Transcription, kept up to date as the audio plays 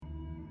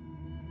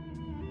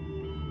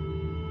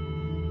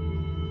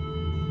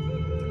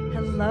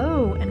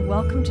Hello, and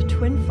welcome to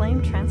Twin Flame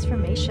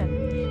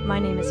Transformation. My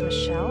name is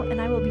Michelle,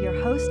 and I will be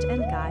your host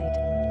and guide.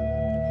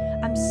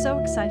 I'm so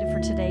excited for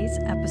today's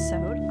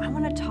episode. I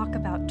want to talk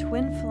about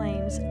twin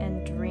flames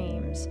and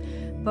dreams.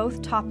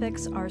 Both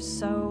topics are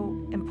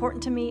so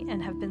important to me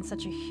and have been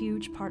such a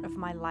huge part of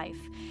my life.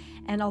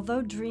 And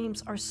although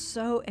dreams are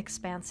so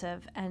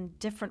expansive and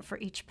different for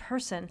each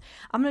person,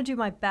 I'm going to do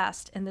my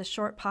best in this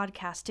short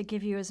podcast to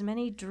give you as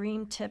many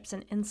dream tips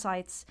and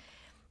insights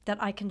that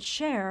I can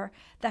share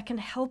that can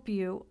help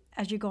you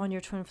as you go on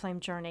your twin flame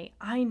journey.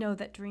 I know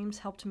that dreams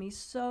helped me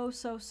so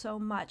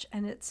much,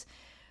 and it's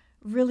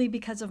really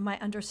because of my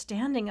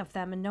understanding of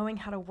them and knowing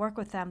how to work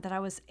with them that I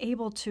was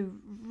able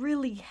to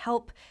really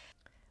help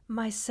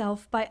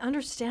myself by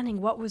understanding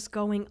what was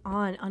going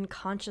on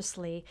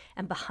unconsciously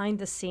and behind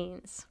the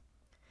scenes.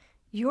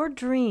 Your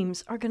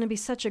dreams are going to be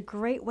such a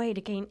great way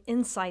to gain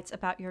insights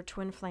about your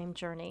twin flame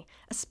journey,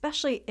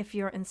 especially if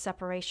you're in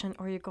separation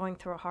or you're going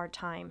through a hard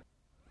time.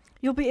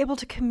 You'll be able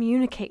to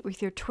communicate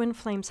with your twin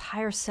flame's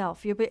higher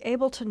self. You'll be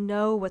able to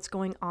know what's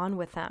going on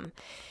with them.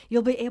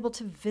 You'll be able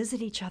to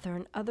visit each other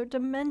in other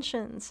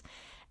dimensions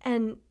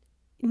and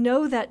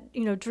know that,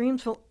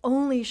 dreams will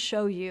only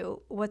show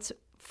you what's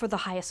for the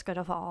highest good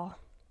of all.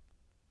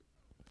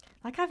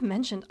 Like I've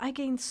mentioned, I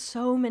gained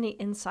so many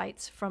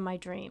insights from my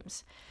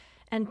dreams.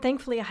 And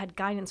thankfully, I had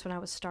guidance when I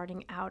was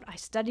starting out. I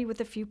studied with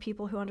a few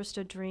people who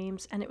understood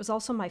dreams, and it was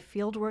also my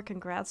field work in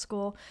grad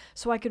school,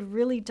 so I could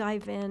really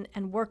dive in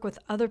and work with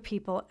other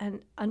people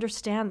and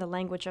understand the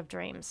language of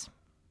dreams.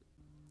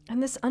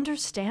 And this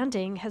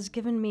understanding has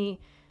given me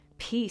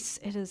peace.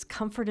 It has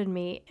comforted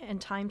me in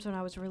times when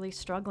I was really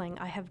struggling.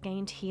 I have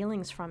gained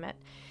healings from it.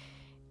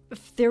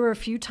 There were a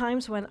few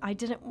times when I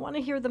didn't want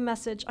to hear the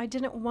message. I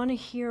didn't want to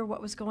hear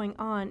what was going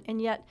on.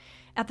 And yet,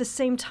 at the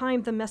same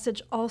time, the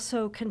message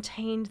also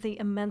contained the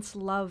immense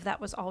love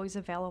that was always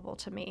available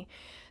to me.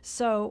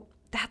 So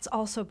that's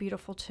also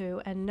beautiful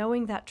too. And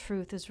knowing that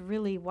truth is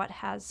really what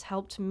has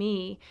helped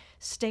me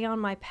stay on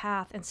my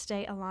path and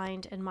stay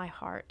aligned in my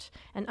heart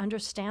and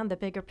understand the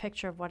bigger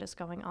picture of what is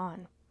going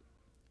on.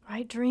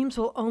 Right? Dreams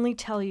will only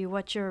tell you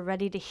what you're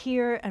ready to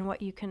hear and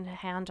what you can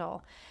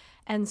handle.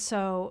 And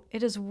so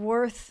it is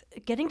worth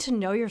getting to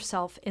know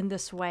yourself in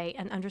this way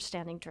and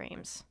understanding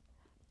dreams.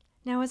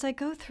 Now, as I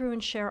go through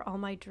and share all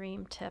my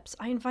dream tips,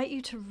 I invite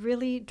you to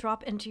really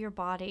drop into your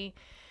body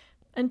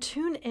and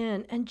tune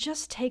in and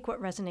just take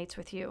what resonates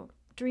with you.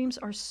 Dreams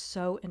are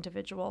so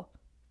individual.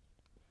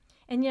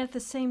 And yet at the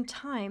same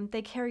time,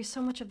 they carry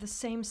so much of the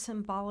same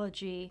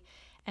symbology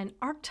and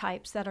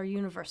archetypes that are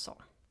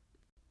universal.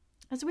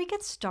 As we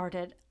get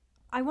started,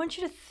 I want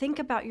you to think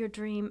about your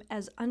dream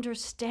as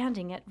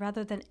understanding it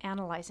rather than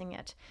analyzing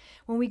it.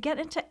 When we get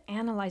into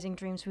analyzing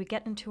dreams, we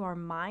get into our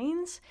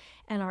minds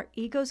and our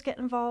egos get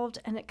involved,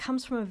 and it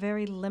comes from a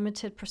very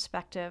limited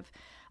perspective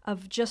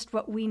of just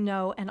what we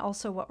know and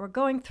also what we're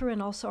going through,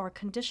 and also our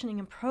conditioning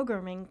and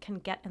programming can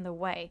get in the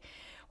way.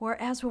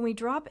 Whereas when we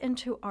drop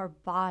into our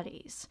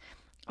bodies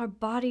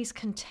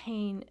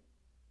contain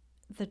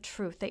the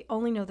truth. They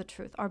only know the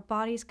truth. Our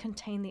bodies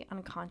contain the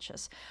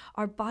unconscious.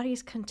 Our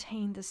bodies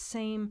contain the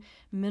same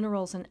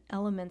minerals and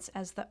elements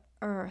as the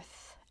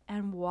earth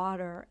and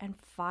water and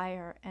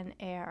fire and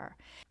air.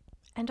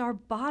 And our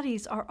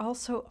bodies are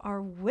also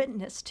our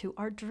witness to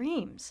our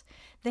dreams.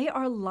 They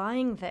are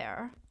lying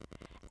there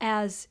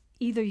as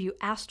either you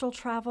astral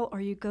travel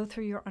or you go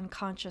through your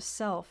unconscious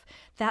self.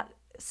 That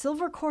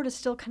silver cord is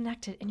still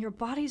connected, and your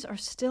bodies are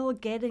still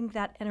getting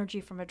that energy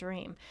from a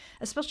dream,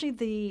 especially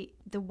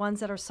the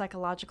ones that are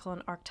psychological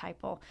and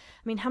archetypal.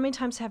 I mean, how many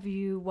times have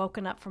you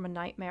woken up from a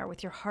nightmare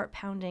with your heart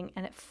pounding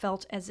and it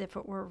felt as if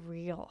it were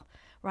real,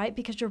 right?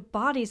 Because your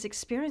body's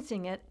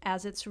experiencing it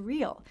as it's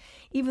real.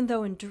 Even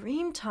though in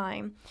dream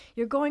time,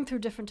 you're going through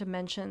different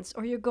dimensions,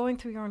 or you're going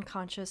through your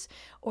unconscious,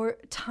 or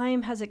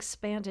time has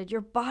expanded,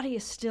 your body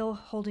is still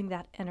holding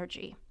that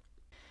energy.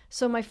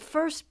 So my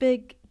first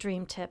big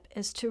dream tip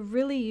is to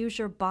really use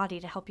your body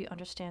to help you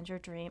understand your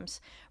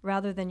dreams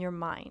rather than your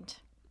mind.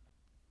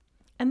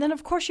 And then,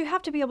 of course, you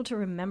have to be able to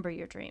remember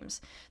your dreams.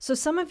 So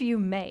some of you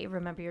may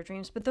remember your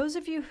dreams, but those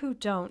of you who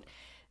don't,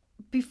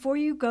 before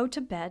you go to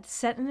bed,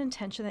 set an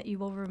intention that you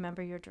will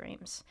remember your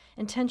dreams.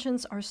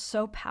 Intentions are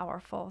so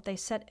powerful. They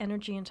set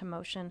energy into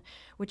motion,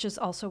 which is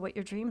also what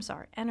your dreams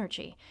are,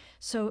 energy.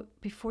 So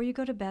before you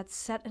go to bed,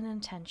 set an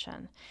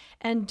intention.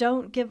 And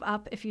don't give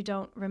up if you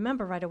don't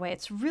remember right away.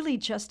 It's really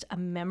just a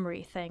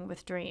memory thing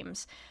with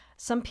dreams.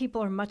 Some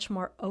people are much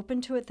more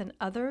open to it than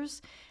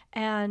others.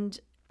 And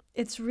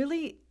it's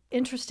really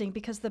interesting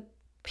because the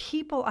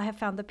people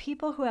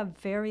who have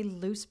very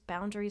loose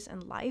boundaries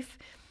in life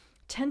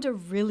tend to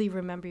really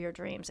remember your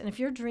dreams. And if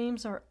your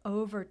dreams are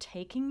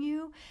overtaking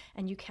you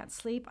and you can't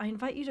sleep, I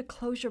invite you to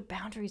close your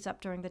boundaries up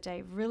during the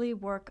day. Really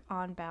work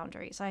on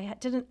boundaries. I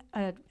did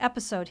an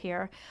episode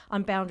here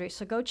on boundaries,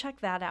 so go check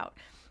that out.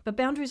 But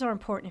boundaries are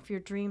important if your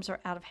dreams are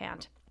out of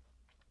hand.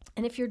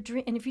 And if you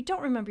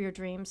don't remember your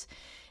dreams,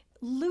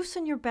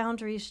 loosen your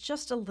boundaries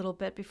just a little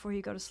bit before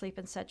you go to sleep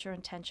and set your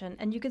intention.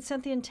 And you can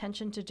set the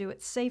intention to do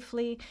it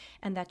safely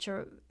and that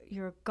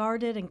you're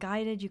guarded and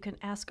guided. You can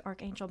ask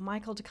Archangel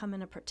Michael to come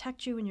in and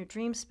protect you in your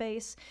dream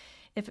space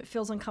if it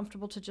feels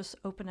uncomfortable to just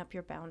open up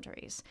your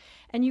boundaries.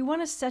 And you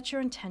want to set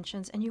your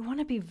intentions and you want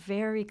to be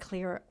very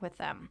clear with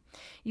them.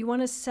 You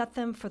want to set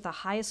them for the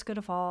highest good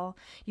of all.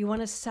 You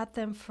want to set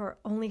them for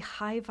only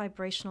high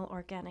vibrational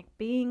organic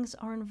beings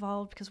are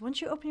involved, because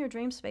once you open your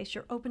dream space,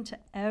 you're open to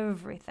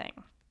everything.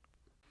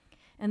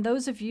 And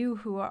those of you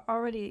who are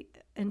already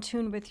in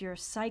tune with your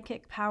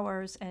psychic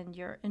powers and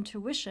your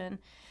intuition,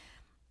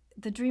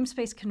 the dream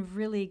space can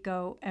really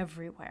go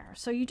everywhere.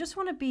 So you just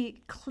want to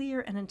be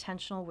clear and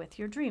intentional with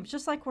your dreams,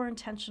 just like we're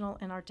intentional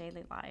in our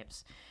daily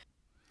lives.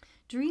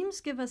 Dreams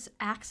give us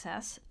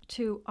access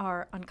to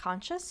our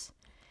unconscious,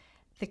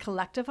 the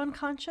collective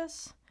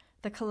unconscious,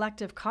 the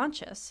collective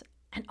conscious,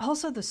 and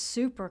also the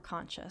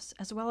superconscious,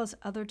 as well as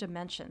other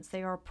dimensions.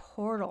 They are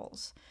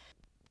portals.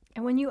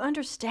 And when you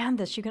understand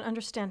this, you can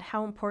understand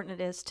how important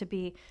it is to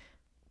be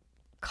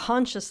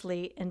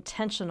consciously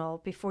intentional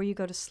before you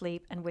go to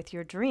sleep and with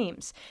your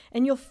dreams.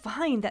 And you'll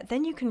find that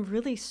then you can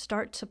really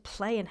start to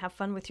play and have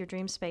fun with your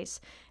dream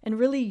space and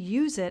really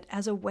use it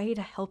as a way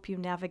to help you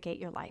navigate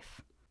your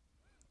life.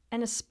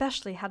 And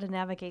especially how to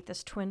navigate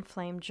this twin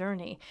flame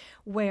journey,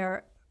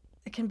 where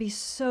it can be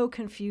so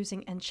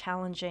confusing and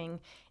challenging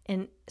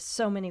in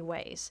so many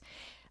ways.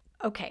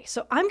 Okay,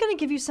 so I'm going to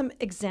give you some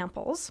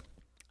examples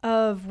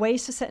of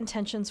ways to set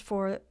intentions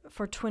for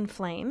twin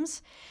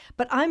flames,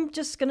 but I'm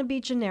just going to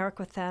be generic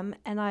with them,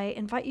 and I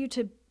invite you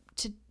to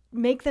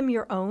make them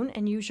your own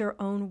and use your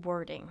own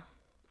wording.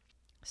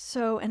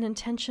 So an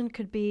intention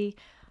could be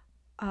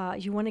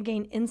you want to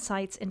gain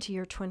insights into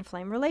your twin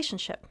flame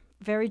relationship.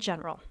 Very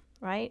general,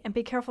 right? And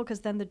be careful,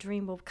 because then the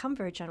dream will become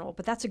very general,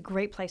 but that's a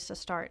great place to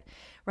start.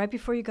 Right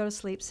before you go to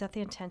sleep, set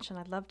the intention.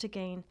 I'd love to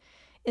gain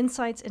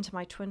insights into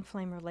my twin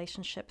flame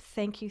relationship.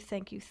 Thank you,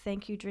 thank you,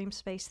 thank you, dream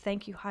space.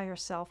 Thank you, higher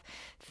self.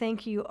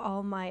 Thank you,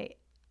 all my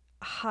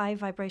high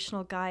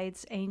vibrational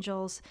guides,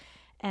 angels,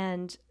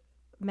 and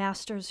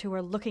masters who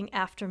are looking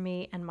after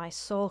me and my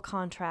soul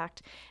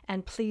contract.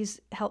 And please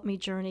help me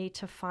journey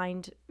to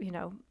find,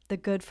 the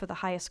good for the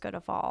highest good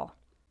of all.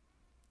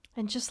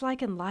 And just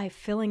like in life,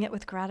 filling it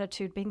with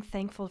gratitude, being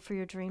thankful for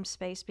your dream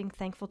space, being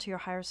thankful to your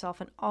higher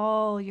self and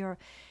all your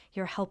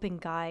helping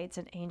guides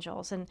and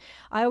angels. And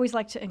I always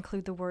like to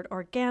include the word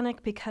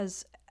organic,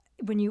 because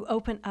when you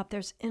open up,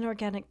 there's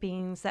inorganic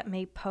beings that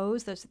may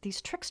pose.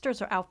 These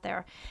tricksters are out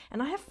there.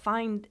 And I have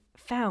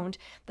found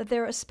that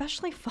they're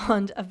especially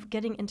fond of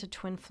getting into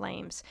twin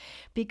flames,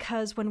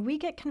 because when we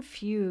get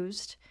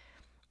confused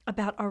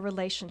about our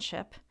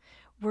relationship,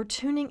 we're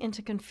tuning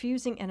into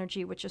confusing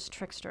energy, which is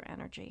trickster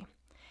energy.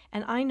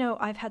 And I know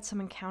I've had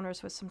some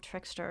encounters with some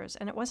tricksters,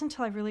 and it wasn't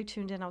until I really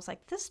tuned in, I was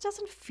like, this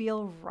doesn't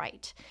feel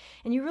right.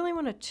 And you really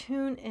want to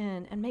tune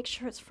in and make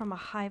sure it's from a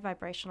high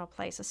vibrational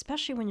place,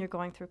 especially when you're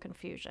going through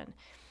confusion.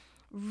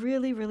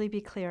 Really, really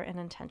be clear and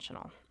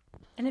intentional.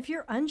 And if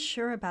you're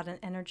unsure about an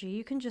energy,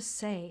 you can just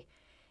say,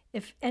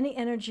 if any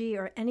energy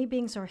or any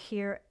beings are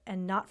here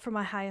and not for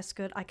my highest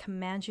good, I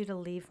command you to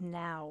leave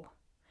now.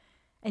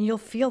 And you'll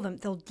feel them.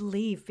 They'll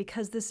leave,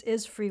 because this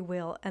is free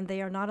will and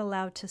they are not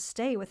allowed to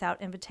stay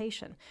without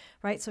invitation,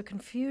 right? So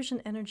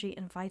confusion energy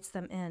invites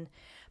them in.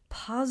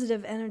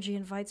 Positive energy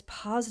invites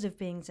positive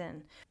beings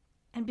in.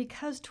 And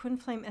because twin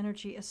flame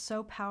energy is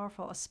so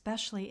powerful,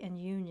 especially in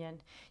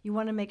union, you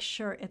want to make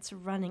sure it's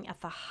running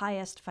at the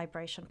highest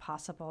vibration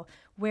possible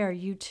where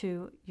you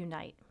two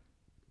unite.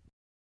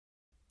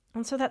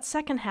 And so that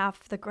second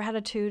half, the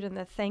gratitude and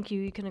the thank you,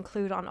 you can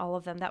include on all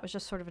of them. That was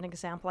just sort of an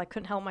example. I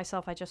couldn't help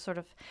myself. I just sort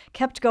of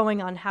kept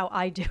going on how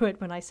I do it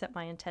when I set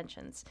my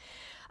intentions.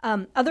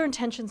 Other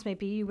intentions may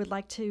be you would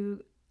like to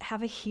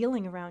have a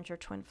healing around your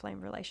twin flame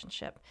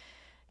relationship.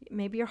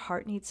 Maybe your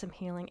heart needs some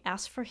healing.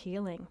 Ask for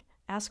healing.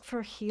 Ask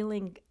for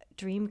healing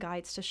dream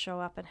guides to show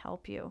up and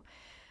help you.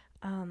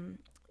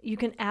 You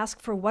can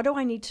ask for, what do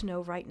I need to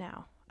know right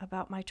now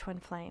about my twin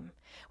flame?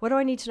 What do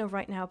I need to know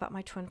right now about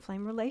my twin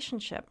flame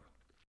relationship?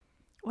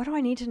 What do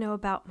I need to know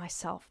about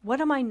myself? What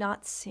am I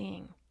not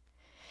seeing?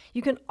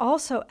 You can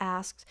also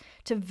ask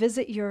to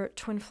visit your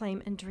twin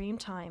flame in dream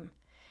time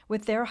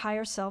with their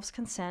higher self's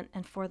consent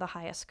and for the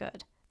highest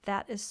good.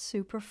 That is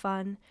super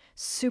fun,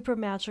 super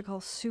magical,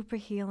 super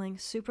healing,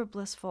 super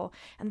blissful.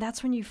 And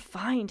that's when you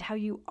find how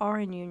you are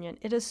in union.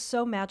 It is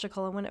so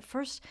magical. And when it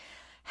first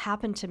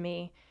happened to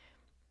me,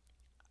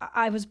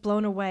 I was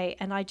blown away,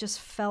 and I just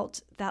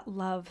felt that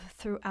love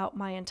throughout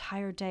my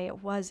entire day.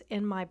 It was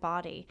in my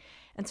body.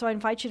 And so I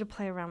invite you to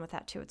play around with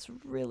that too. It's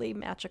really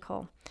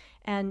magical.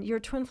 And your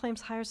twin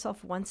flame's higher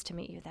self wants to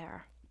meet you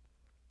there.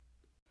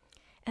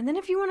 And then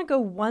if you want to go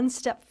one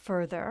step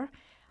further,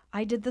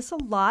 I did this a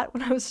lot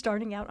when I was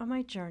starting out on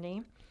my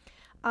journey.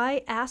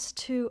 I asked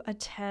to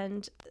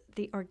attend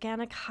the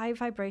Organic High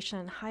Vibration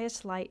and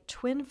Highest Light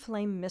Twin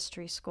Flame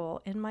Mystery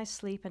School in my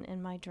sleep and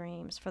in my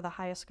dreams for the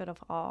highest good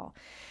of all.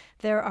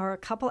 There are a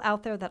couple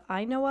out there that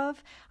I know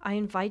of. I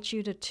invite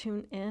you to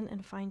tune in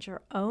and find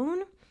your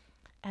own.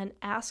 and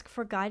ask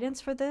for guidance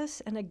for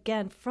this. And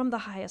again, from the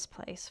highest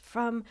place,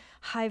 from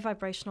high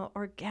vibrational,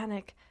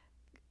 organic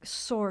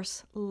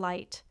source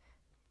light,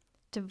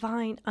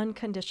 divine,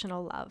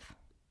 unconditional love.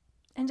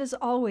 And as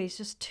always,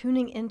 just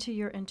tuning into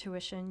your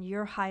intuition,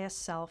 your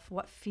highest self,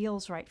 what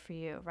feels right for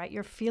you, right?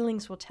 Your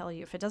feelings will tell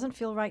you. If it doesn't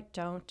feel right,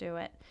 don't do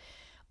it.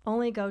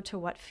 Only go to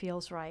what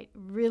feels right,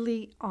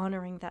 really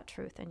honoring that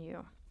truth in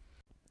you.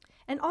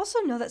 And also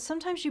know that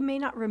sometimes you may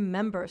not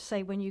remember,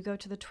 say, when you go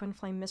to the Twin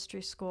Flame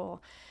Mystery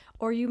School,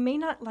 or you may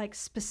not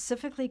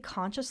specifically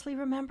consciously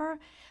remember,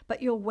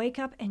 but you'll wake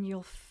up and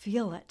you'll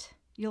feel it.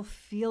 You'll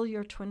feel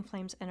your Twin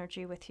Flames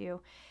energy with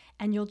you,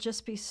 and you'll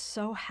just be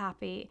so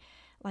happy,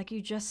 like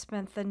you just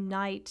spent the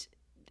night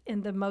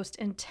in the most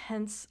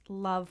intense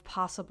love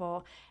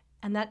possible.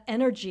 And that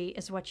energy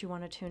is what you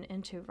want to tune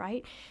into,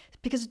 right?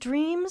 Because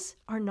dreams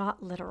are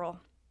not literal.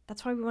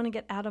 That's why we want to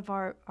get out of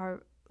our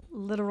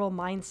literal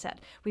mindset.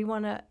 We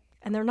want to,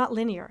 and they're not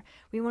linear.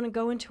 We want to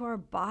go into our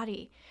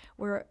body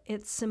where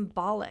it's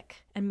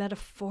symbolic and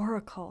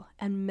metaphorical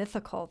and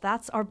mythical.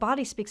 That's our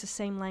body speaks the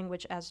same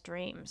language as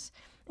dreams.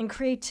 And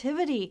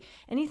creativity,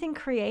 anything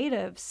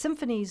creative,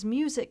 symphonies,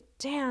 music,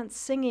 dance,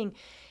 singing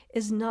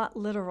is not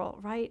literal,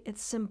 right?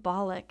 It's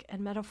symbolic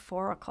and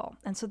metaphorical.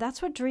 And so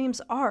that's what dreams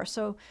are.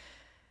 So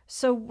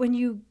when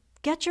you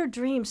get your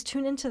dreams,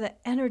 tune into the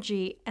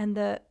energy and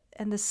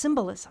the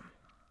symbolism.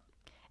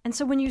 And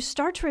so when you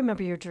start to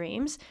remember your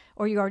dreams,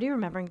 or you're already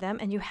remembering them,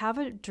 and you have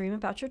a dream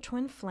about your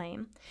twin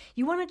flame,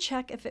 you want to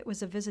check if it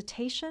was a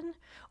visitation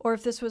or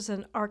if this was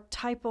an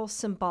archetypal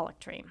symbolic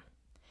dream.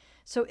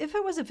 So if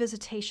it was a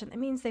visitation, that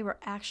means they were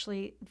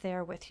actually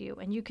there with you.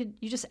 And you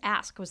just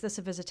ask, was this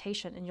a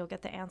visitation? And you'll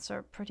get the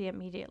answer pretty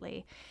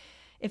immediately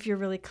if you're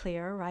really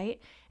clear, right?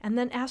 And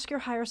then ask your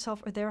higher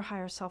self or their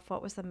higher self,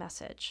 what was the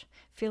message?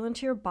 Feel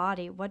into your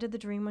body. What did the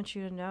dream want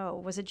you to know?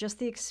 Was it just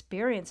the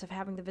experience of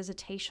having the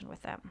visitation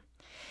with them?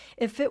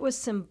 If it was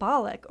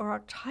symbolic or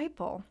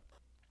archetypal,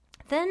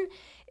 then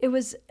it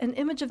was an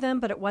image of them,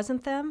 but it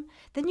wasn't them.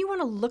 Then you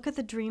want to look at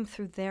the dream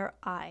through their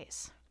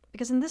eyes.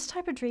 Because in this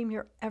type of dream,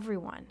 you're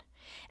everyone.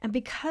 And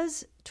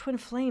because twin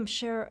flames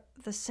share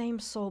the same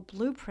soul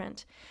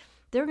blueprint,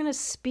 they're going to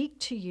speak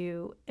to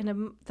you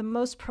in the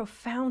most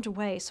profound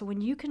way. So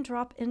when you can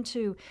drop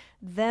into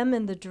them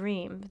in the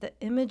dream, the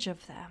image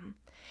of them,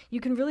 you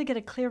can really get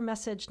a clear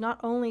message, not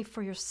only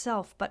for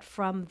yourself, but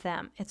from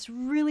them. It's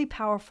really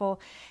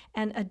powerful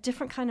and a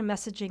different kind of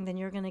messaging than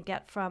you're going to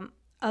get from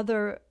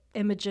other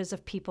images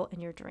of people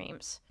in your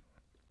dreams.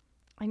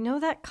 I know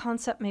that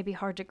concept may be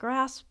hard to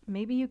grasp.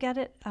 Maybe you get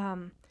it.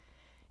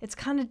 It's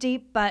kind of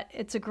deep, but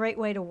it's a great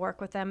way to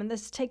work with them. And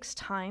this takes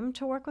time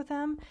to work with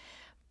them.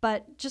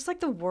 But just like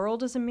the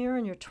world is a mirror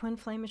and your twin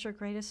flame is your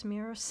greatest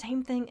mirror,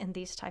 same thing in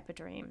these type of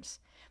dreams.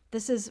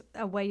 This is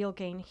a way you'll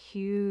gain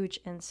huge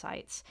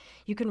insights.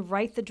 You can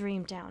write the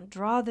dream down,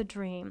 draw the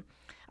dream.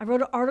 I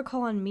wrote an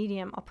article on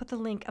Medium. I'll put the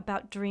link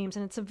about dreams.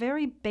 And it's a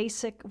very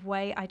basic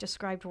way I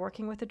described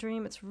working with a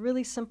dream. It's a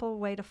really simple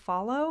way to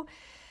follow.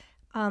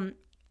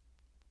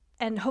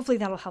 And hopefully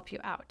that'll help you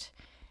out.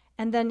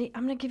 And then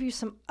I'm going to give you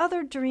some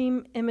other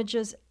dream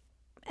images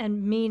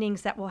and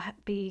meanings that will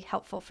be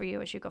helpful for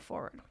you as you go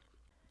forward.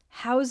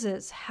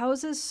 Houses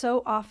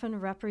so often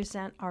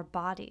represent our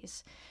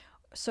bodies.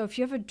 So if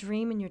you have a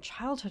dream in your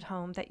childhood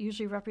home, that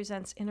usually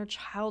represents inner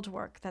child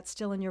work that's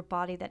still in your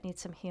body that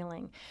needs some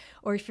healing.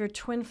 Or if your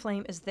twin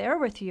flame is there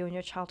with you in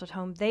your childhood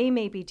home, they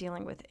may be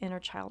dealing with inner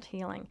child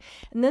healing.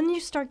 And then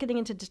you start getting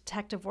into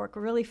detective work,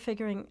 really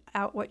figuring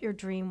out what your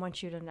dream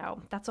wants you to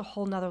know. That's a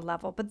whole nother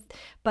level.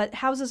 But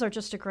houses are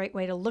just a great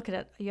way to look at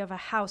it. You have a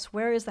house.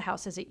 Where is the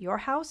house? Is it your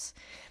house?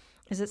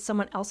 Is it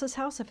someone else's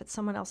house? If it's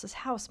someone else's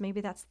house,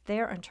 maybe that's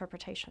their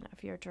interpretation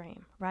of your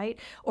dream, right?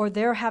 Or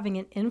they're having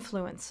an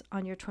influence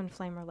on your twin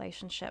flame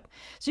relationship.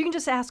 So you can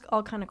just ask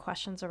all kinds of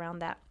questions around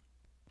that.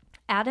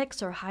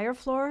 Attics or higher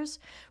floors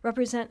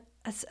represent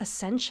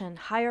ascension,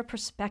 higher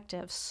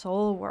perspective,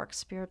 soul work,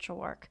 spiritual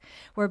work,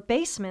 where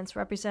basements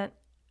represent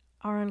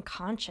our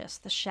unconscious,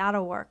 the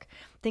shadow work,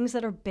 things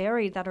that are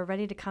buried that are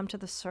ready to come to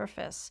the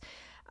surface.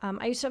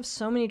 I used to have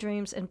so many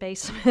dreams in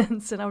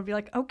basements, and I would be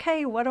like,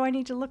 okay, what do I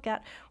need to look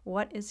at?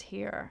 What is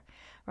here,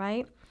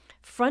 right?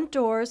 Front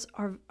doors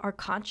are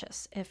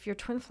conscious. If your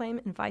twin flame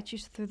invites you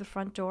through the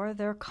front door,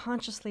 they're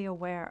consciously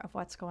aware of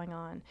what's going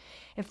on.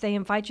 If they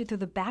invite you through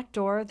the back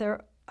door,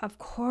 of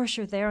course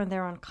you're there and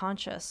they're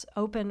unconscious,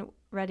 open,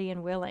 ready,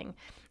 and willing.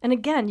 And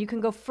again, you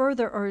can go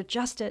further or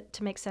adjust it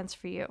to make sense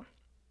for you.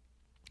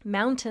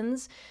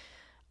 Mountains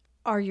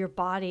are your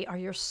body, are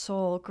your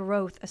soul,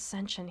 growth,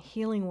 ascension,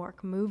 healing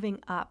work, moving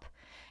up.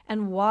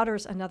 And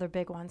water's another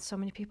big one. So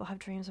many people have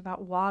dreams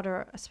about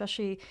water,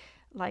 especially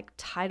like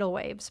tidal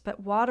waves. But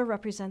water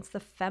represents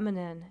the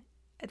feminine,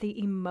 the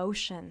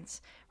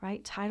emotions,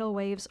 right? Tidal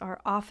waves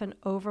are often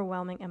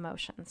overwhelming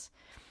emotions.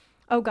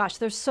 Oh gosh,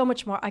 there's so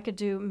much more. I could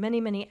do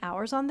many, many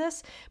hours on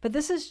this, but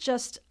this is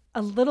just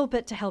a little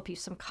bit to help you.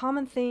 Some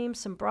common themes,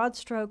 some broad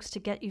strokes to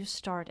get you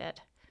started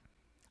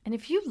And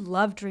if you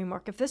love dream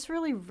work, if this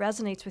really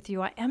resonates with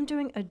you, I am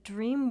doing a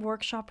dream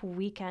workshop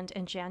weekend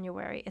in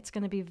January. It's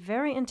going to be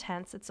very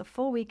intense. It's a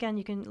full weekend.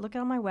 You can look it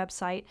on my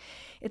website.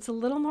 It's a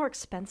little more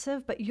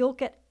expensive, but you'll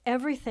get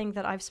everything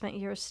that I've spent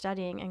years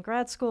studying in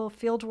grad school,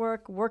 field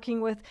work, working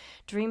with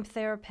dream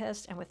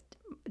therapists and with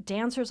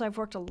dancers I've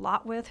worked a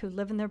lot with who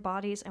live in their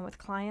bodies, and with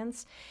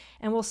clients.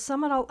 And we'll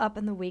sum it all up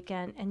in the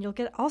weekend, and you'll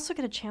also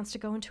get a chance to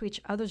go into each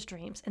other's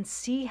dreams and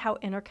see how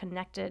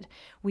interconnected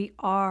we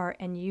are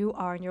and you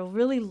are. And you'll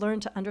really learn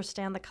to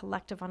understand the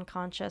collective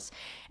unconscious.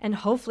 And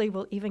hopefully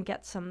we'll even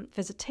get some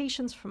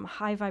visitations from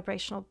high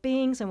vibrational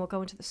beings, and we'll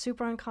go into the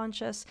super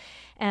unconscious.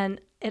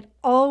 And it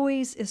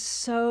always is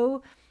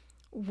so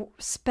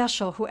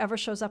special, whoever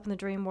shows up in the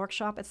dream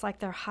workshop. It's like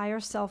their higher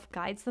self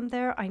guides them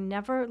there. I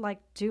never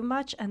do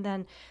much, and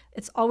then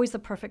it's always the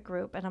perfect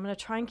group. And I'm going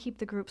to try and keep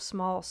the group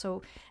small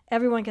so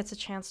everyone gets a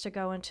chance to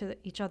go into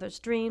each other's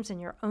dreams and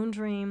your own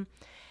dream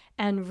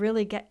and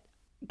really get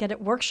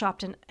it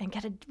workshopped and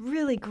get a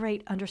really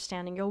great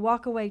understanding. You'll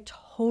walk away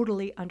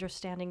totally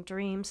understanding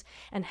dreams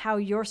and how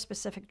your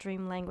specific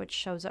dream language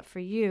shows up for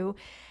you,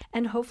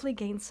 and hopefully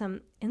gain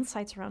some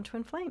insights around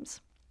twin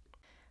flames.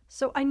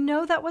 So I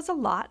know that was a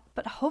lot,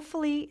 but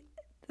hopefully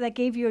that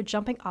gave you a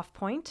jumping off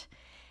point.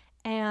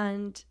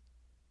 And,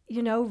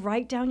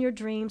 write down your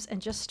dreams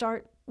and just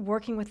start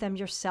working with them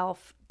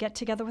yourself. Get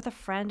together with a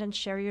friend and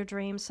share your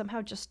dreams.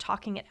 Somehow just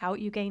talking it out,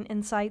 you gain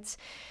insights.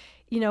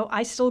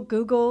 I still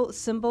Google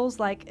symbols.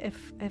 Like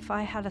if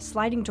I had a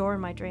sliding door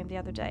in my dream the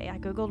other day, I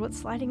Googled what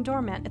sliding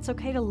door meant. It's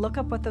okay to look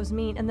up what those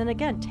mean. And then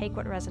again, take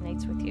what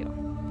resonates with you.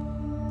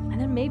 And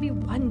then maybe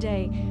one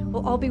day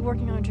we'll all be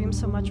working on a dream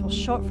so much we'll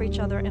show up for each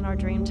other in our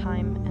dream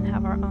time and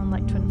have our own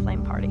twin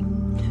flame party.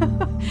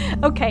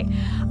 Okay,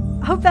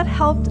 I hope that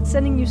helped.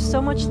 Sending you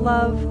so much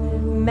love,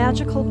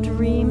 magical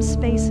dream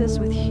spaces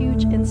with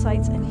huge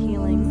insights and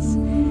healings,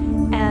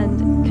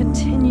 and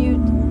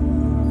continued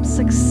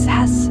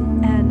success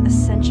and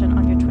ascension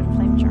on your twin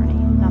flame journey.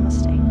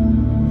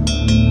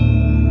 Namaste.